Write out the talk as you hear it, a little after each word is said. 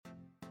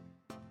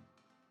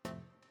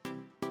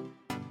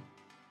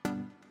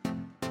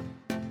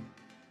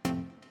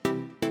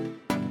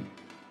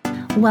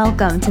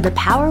Welcome to The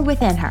Power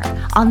Within Her.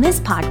 On this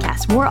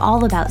podcast, we're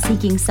all about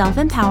seeking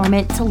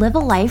self-empowerment to live a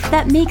life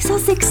that makes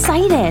us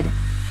excited.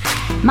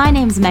 My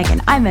name's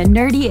Megan. I'm a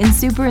nerdy and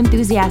super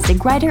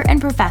enthusiastic writer and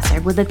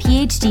professor with a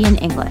PhD in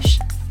English.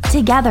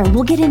 Together,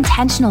 we'll get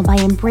intentional by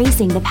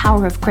embracing the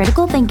power of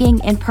critical thinking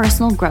and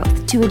personal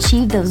growth to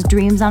achieve those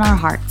dreams on our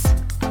hearts.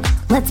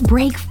 Let's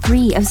break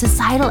free of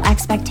societal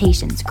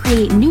expectations,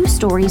 create new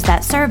stories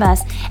that serve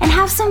us, and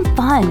have some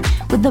fun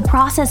with the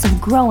process of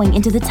growing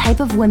into the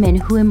type of women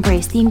who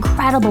embrace the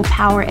incredible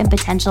power and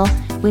potential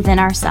within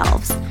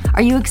ourselves.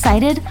 Are you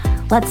excited?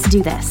 Let's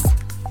do this.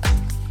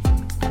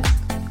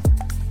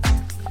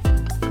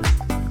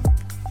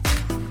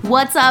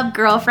 What's up,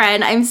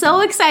 girlfriend? I'm so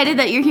excited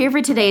that you're here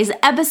for today's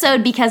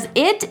episode because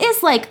it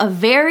is like a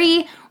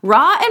very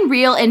raw and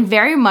real and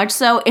very much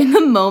so in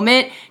the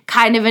moment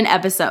kind of an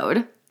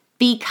episode.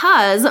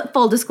 Because,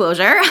 full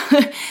disclosure,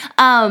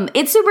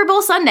 it's Super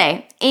Bowl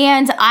Sunday,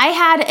 and I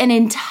had an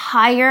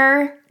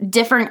entire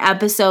different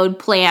episode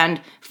planned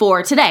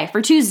for today,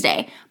 for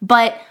Tuesday,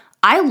 but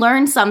I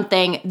learned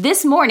something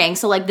this morning,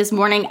 so like this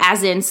morning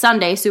as in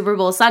Sunday, Super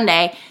Bowl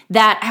Sunday,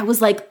 that I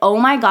was like, oh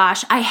my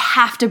gosh, I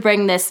have to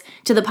bring this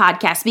to the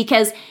podcast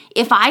because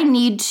if I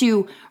need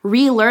to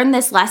relearn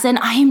this lesson,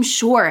 I am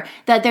sure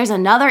that there's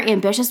another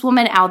ambitious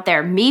woman out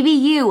there, maybe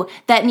you,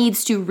 that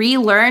needs to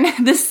relearn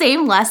the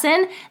same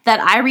lesson that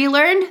I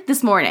relearned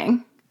this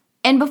morning.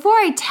 And before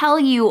I tell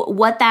you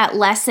what that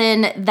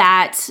lesson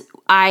that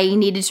I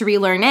needed to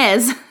relearn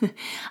is,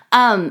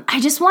 I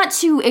just want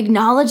to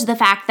acknowledge the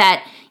fact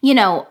that, you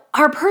know,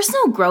 our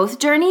personal growth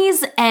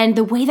journeys and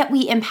the way that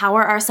we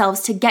empower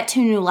ourselves to get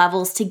to new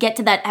levels, to get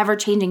to that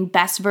ever-changing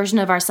best version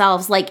of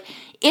ourselves, like,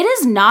 it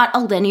is not a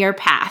linear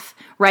path,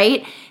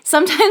 right?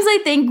 Sometimes I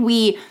think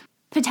we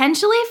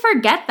potentially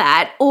forget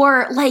that,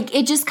 or like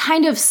it just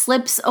kind of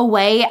slips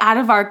away out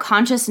of our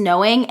conscious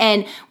knowing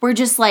and we're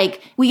just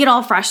like, we get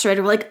all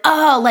frustrated. We're like,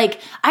 oh, like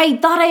I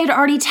thought I had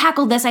already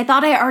tackled this. I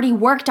thought I already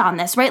worked on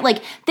this, right?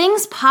 Like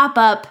things pop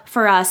up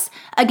for us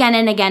again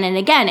and again and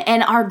again.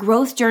 And our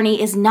growth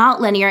journey is not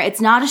linear.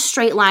 It's not a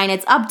straight line.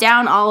 It's up,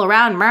 down, all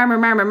around,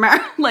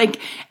 like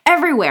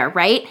everywhere,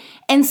 right?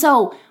 And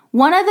so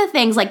one of the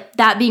things, like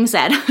that being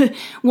said,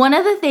 one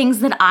of the things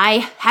that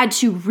I had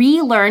to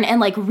relearn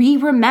and like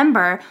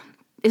re-remember,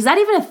 is that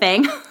even a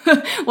thing?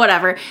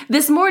 Whatever.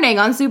 This morning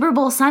on Super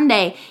Bowl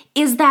Sunday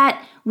is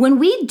that when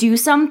we do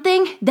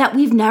something that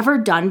we've never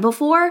done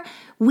before,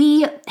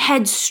 we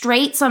head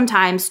straight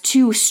sometimes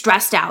to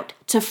stressed out,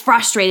 to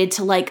frustrated,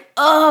 to like,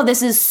 oh,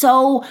 this is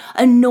so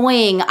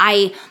annoying.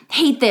 I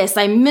hate this.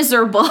 I'm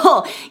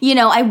miserable.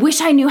 I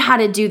wish I knew how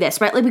to do this,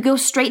 right? Like we go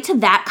straight to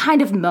that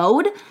kind of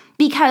mode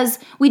because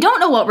we don't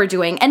know what we're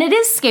doing. And it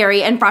is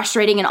scary and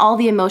frustrating and all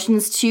the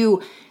emotions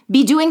to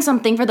be doing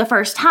something for the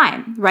first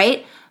time,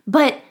 right?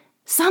 But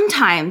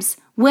sometimes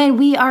when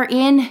we are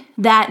in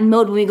that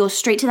mode, when we go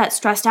straight to that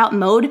stressed out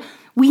mode,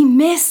 we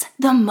miss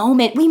the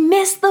moment. We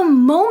miss the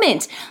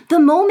moment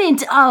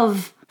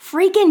of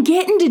freaking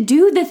getting to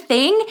do the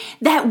thing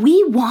that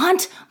we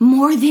want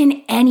more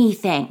than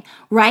anything,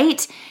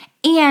 right?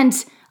 And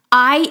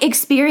I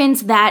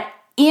experienced that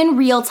in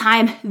real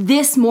time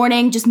this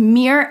morning, just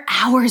mere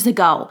hours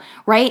ago,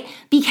 right?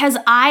 Because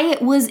I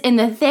was in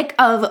the thick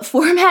of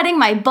formatting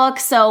my book.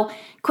 So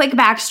quick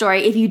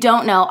backstory, if you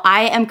don't know,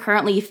 I am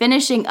currently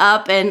finishing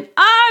up, and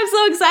I'm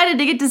so excited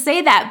to get to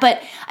say that,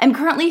 but I'm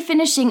currently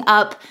finishing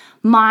up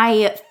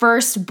my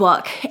first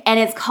book, and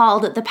it's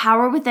called The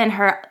Power Within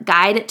Her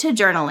Guide to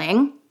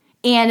Journaling.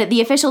 And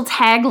the official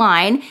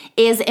tagline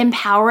is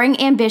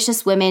empowering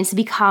ambitious women to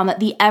become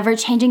the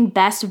ever-changing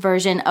best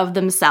version of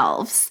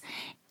themselves.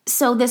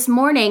 So this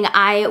morning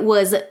I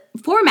was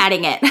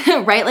formatting it,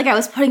 right? Like I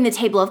was putting the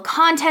table of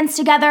contents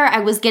together. I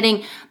was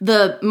getting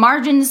the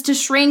margins to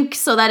shrink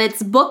so that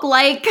it's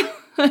book-like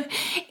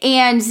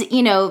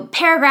and,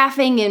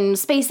 paragraphing and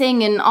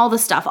spacing and all the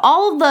stuff.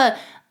 All of the,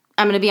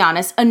 I'm going to be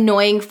honest,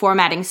 annoying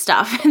formatting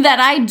stuff that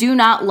I do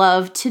not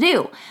love to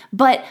do.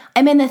 But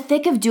I'm in the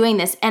thick of doing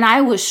this and I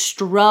was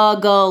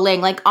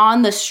struggling, like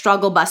on the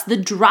struggle bus, the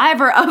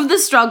driver of the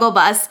struggle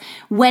bus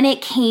when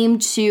it came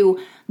to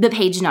the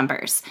page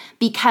numbers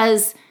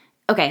because,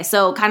 okay,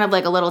 so kind of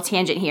like a little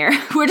tangent here.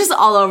 We're just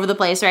all over the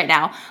place right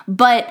now.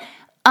 But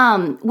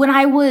when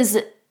I was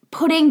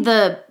putting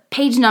the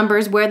page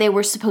numbers where they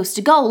were supposed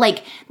to go,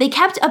 like they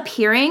kept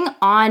appearing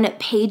on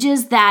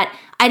pages that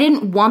I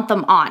didn't want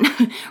them on,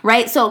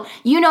 right? So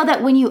you know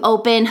that when you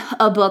open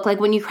a book, like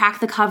when you crack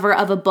the cover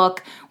of a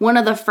book, one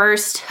of the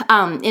first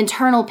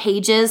internal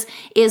pages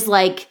is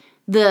like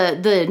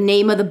the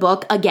name of the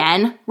book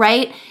again,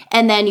 right?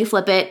 And then you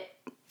flip it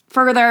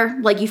further,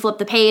 like you flip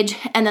the page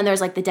and then there's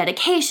like the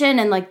dedication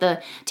and like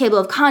the table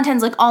of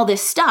contents, like all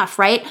this stuff,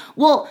 right?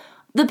 Well,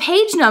 the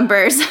page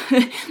numbers,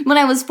 when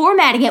I was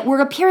formatting it, were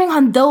appearing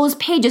on those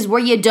pages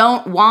where you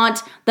don't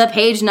want the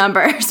page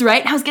numbers,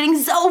 right? I was getting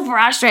so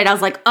frustrated. I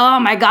was like, oh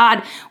my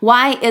God,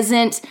 why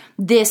isn't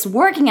this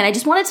working? And I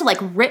just wanted to like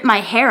rip my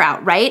hair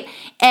out, right?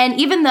 And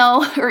even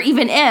though, or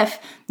even if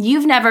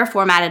you've never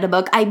formatted a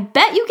book, I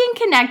bet you can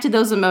connect to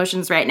those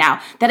emotions right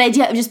now. That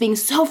idea of just being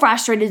so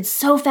frustrated,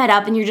 so fed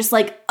up, and you're just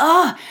like,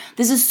 ugh,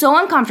 this is so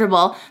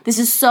uncomfortable. This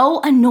is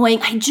so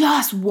annoying. I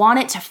just want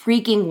it to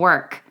freaking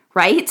work,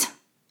 right?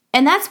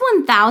 And that's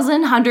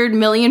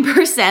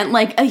 1,100,000,000%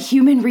 like a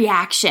human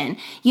reaction.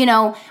 You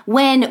know,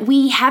 when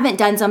we haven't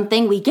done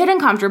something, we get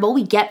uncomfortable,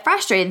 we get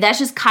frustrated. That's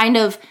just kind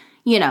of,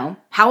 you know,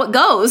 how it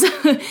goes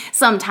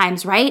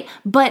sometimes, right?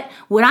 But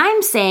what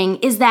I'm saying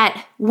is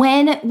that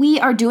when we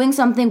are doing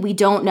something we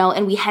don't know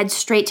and we head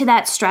straight to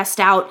that stressed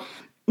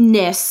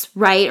outness,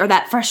 right? Or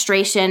that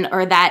frustration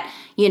or that,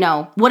 you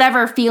know,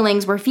 whatever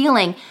feelings we're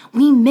feeling,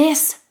 we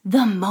miss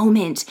the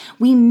moment.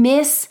 We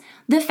miss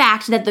the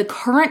fact that the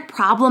current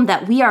problem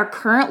that we are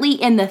currently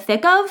in the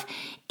thick of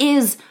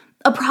is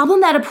a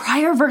problem that a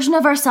prior version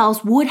of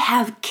ourselves would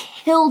have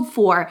killed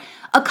for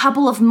a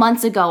couple of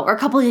months ago or a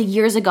couple of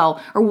years ago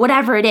or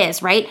whatever it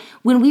is, right?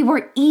 When we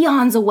were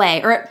eons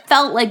away, or it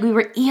felt like we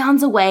were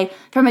eons away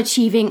from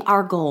achieving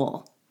our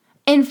goal.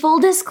 In full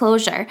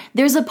disclosure,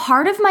 there's a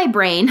part of my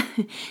brain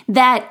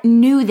that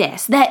knew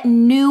this, that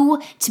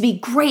knew to be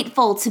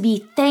grateful, to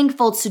be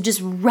thankful, to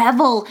just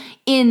revel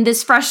in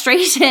this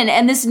frustration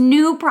and this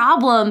new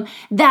problem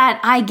that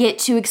I get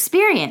to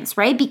experience,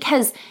 right?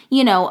 Because,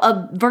 you know,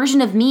 a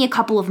version of me a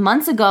couple of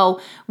months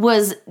ago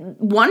was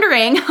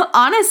wondering,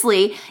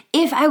 honestly,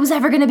 if I was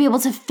ever going to be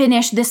able to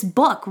finish this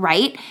book,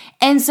 right?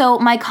 And so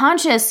a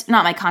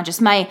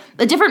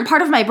different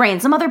part of my brain,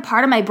 some other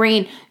part of my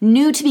brain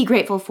knew to be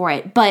grateful for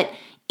it, but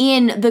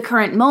in the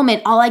current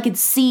moment, all I could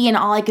see and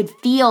all I could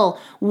feel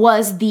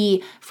was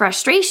the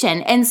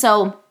frustration. And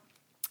so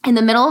in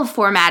the middle of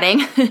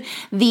formatting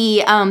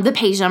the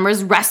page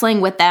numbers, wrestling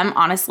with them,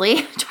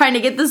 honestly, trying to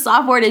get the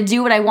software to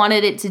do what I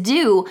wanted it to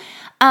do,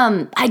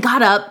 I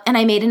got up and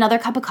I made another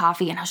cup of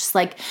coffee and I was just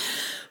like,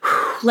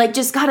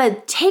 just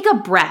gotta take a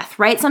breath,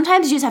 right?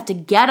 Sometimes you just have to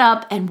get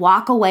up and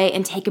walk away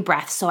and take a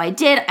breath. So I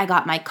did. I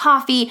got my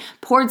coffee,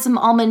 poured some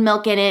almond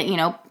milk in it, you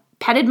know,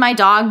 petted my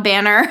dog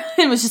Banner,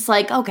 and was just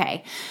like,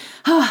 okay,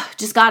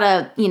 just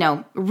gotta, you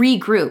know,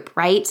 regroup,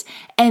 right?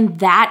 And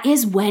that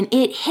is when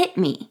it hit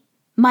me.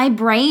 My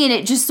brain,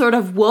 it just sort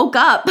of woke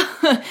up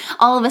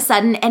all of a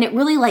sudden, and it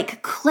really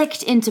like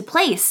clicked into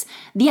place.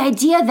 The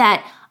idea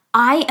that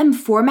I am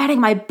formatting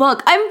my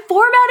book. I'm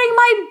formatting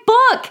my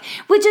book,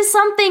 which is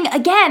something,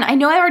 again, I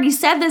know I already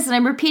said this and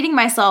I'm repeating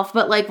myself,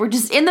 but like we're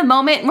just in the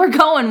moment and we're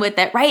going with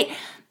it, right?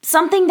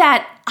 Something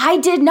that I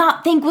did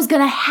not think was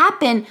going to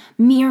happen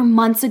mere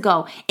months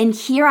ago. And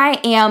here I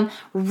am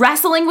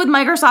wrestling with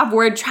Microsoft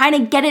Word, trying to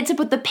get it to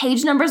put the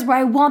page numbers where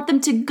I want them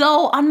to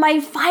go on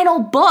my final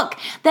book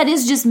that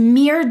is just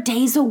mere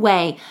days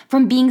away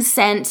from being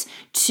sent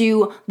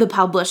to the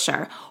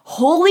publisher.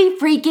 Holy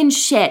freaking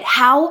shit.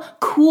 How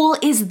cool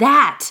is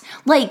that?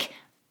 Like,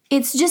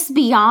 it's just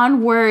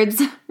beyond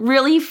words,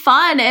 really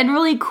fun and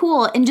really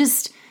cool and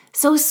just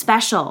so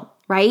special,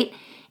 right?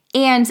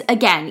 And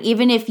again,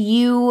 even if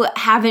you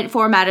haven't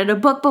formatted a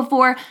book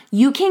before,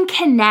 you can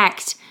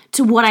connect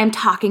to what I'm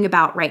talking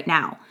about right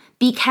now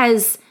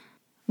because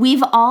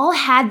we've all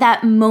had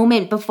that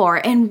moment before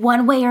in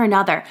one way or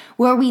another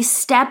where we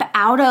step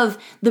out of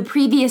the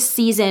previous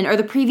season or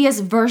the previous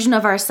version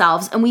of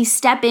ourselves and we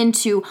step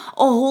into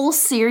a whole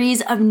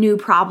series of new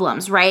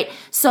problems, right?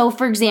 So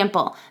for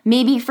example,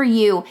 maybe for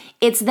you,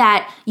 it's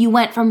that you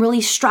went from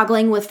really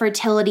struggling with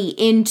fertility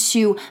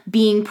into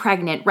being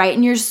pregnant, right?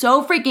 And you're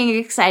so freaking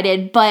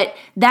excited, but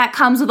that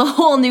comes with a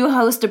whole new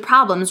host of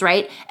problems,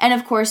 right? And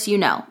of course, you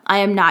know, I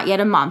am not yet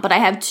a mom, but I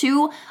have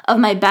two of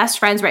my best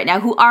friends right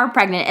now who are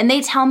pregnant and they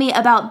tell me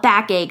about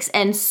backaches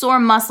and sore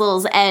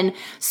muscles and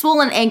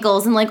swollen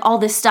ankles and like all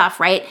this stuff,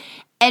 right?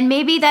 And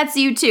maybe that's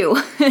you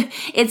too.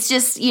 It's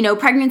just, you know,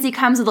 pregnancy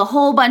comes with a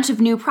whole bunch of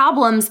new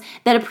problems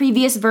that a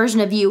previous version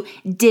of you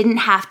didn't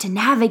have to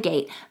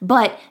navigate.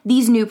 But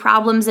these new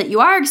problems that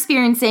you are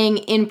experiencing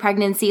in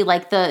pregnancy,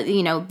 like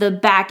the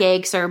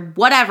backaches or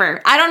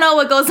whatever, I don't know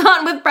what goes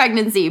on with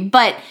pregnancy,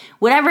 but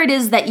whatever it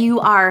is that you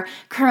are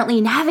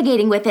currently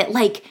navigating with it,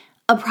 like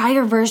a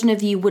prior version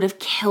of you would have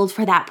killed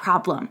for that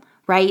problem,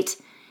 right?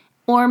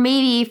 Or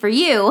maybe for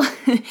you,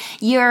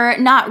 you're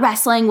not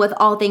wrestling with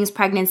all things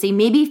pregnancy.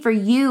 Maybe for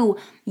you,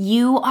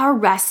 you are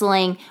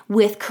wrestling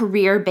with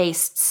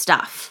career-based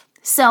stuff.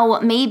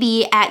 So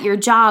maybe at your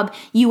job,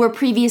 you were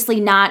previously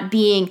not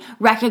being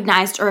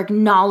recognized or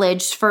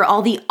acknowledged for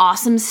all the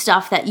awesome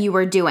stuff that you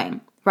were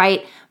doing,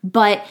 right?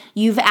 But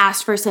you've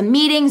asked for some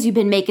meetings, you've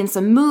been making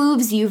some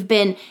moves, you've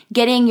been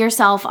getting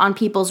yourself on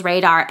people's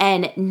radar,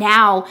 and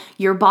now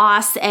your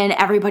boss and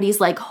everybody's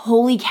like,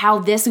 holy cow,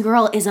 this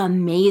girl is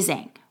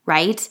amazing.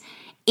 Right?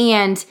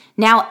 And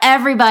now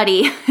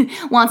everybody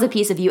wants a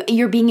piece of you.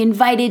 You're being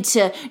invited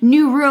to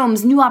new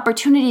rooms, new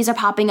opportunities are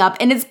popping up,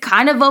 and it's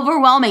kind of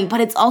overwhelming,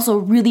 but it's also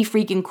really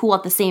freaking cool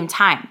at the same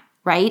time,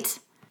 right?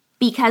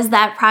 because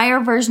that prior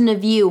version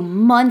of you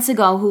months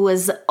ago who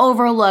was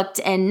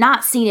overlooked and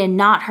not seen and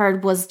not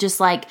heard was just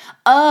like,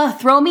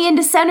 throw me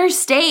into center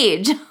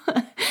stage,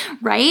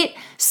 right?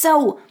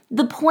 So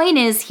the point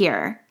is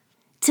here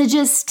to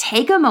just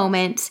take a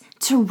moment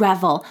to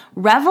revel.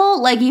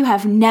 Revel like you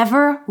have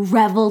never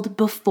reveled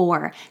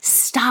before.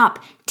 Stop,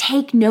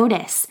 take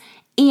notice,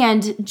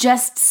 and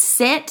just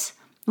sit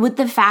with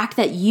the fact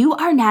that you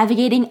are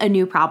navigating a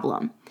new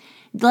problem.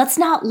 Let's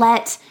not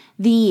let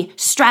the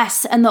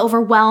stress and the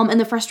overwhelm and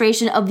the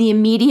frustration of the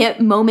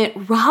immediate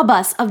moment rob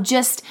us of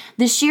just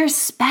the sheer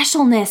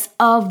specialness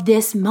of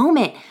this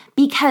moment,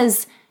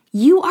 because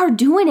you are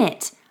doing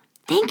it.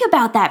 Think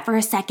about that for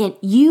a second.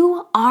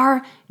 You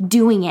are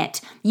doing it.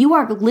 You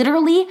are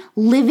literally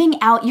living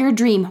out your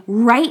dream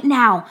right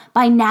now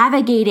by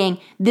navigating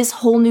this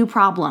whole new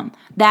problem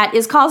that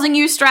is causing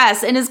you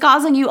stress and is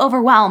causing you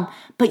overwhelm.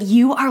 But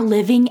you are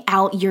living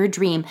out your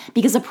dream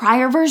because a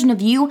prior version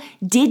of you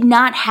did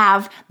not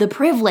have the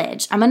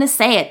privilege, I'm going to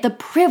say it, the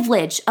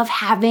privilege of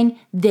having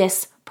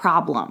this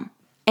problem.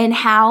 And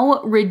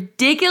how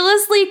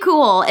ridiculously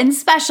cool and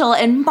special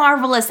and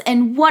marvelous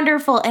and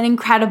wonderful and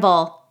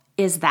incredible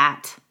is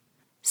that?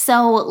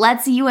 So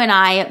let's you and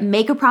I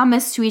make a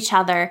promise to each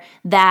other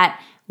that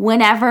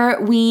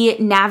whenever we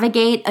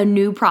navigate a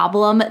new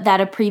problem that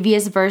a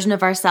previous version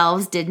of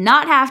ourselves did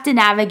not have to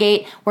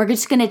navigate, we're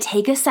just going to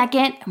take a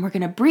second and we're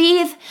going to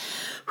breathe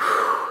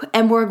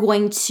and we're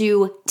going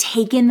to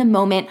take in the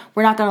moment.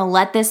 We're not going to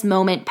let this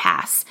moment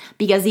pass,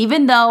 because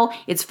even though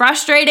it's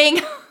frustrating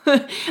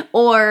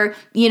or,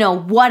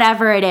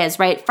 whatever it is,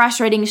 right?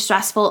 Frustrating,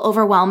 stressful,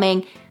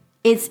 overwhelming,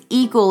 it's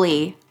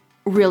equally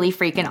really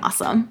freaking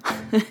awesome.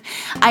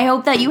 I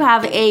hope that you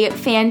have a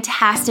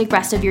fantastic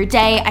rest of your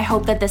day. I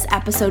hope that this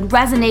episode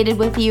resonated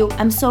with you.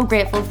 I'm so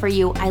grateful for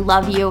you. I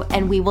love you,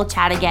 and we will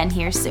chat again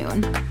here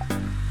soon.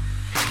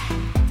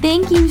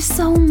 Thank you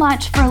so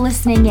much for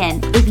listening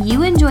in. If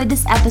you enjoyed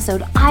this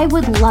episode, I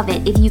would love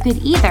it if you could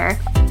either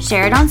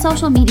share it on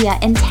social media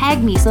and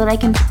tag me so that I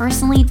can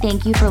personally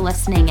thank you for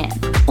listening in.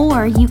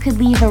 Or you could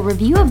leave a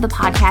review of the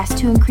podcast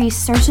to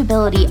increase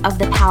searchability of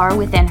the power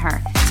within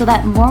her so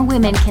that more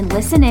women can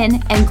listen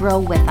in and grow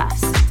with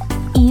us.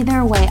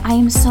 Either way, I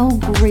am so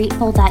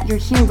grateful that you're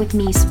here with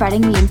me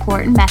spreading the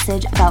important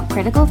message about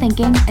critical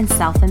thinking and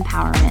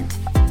self-empowerment.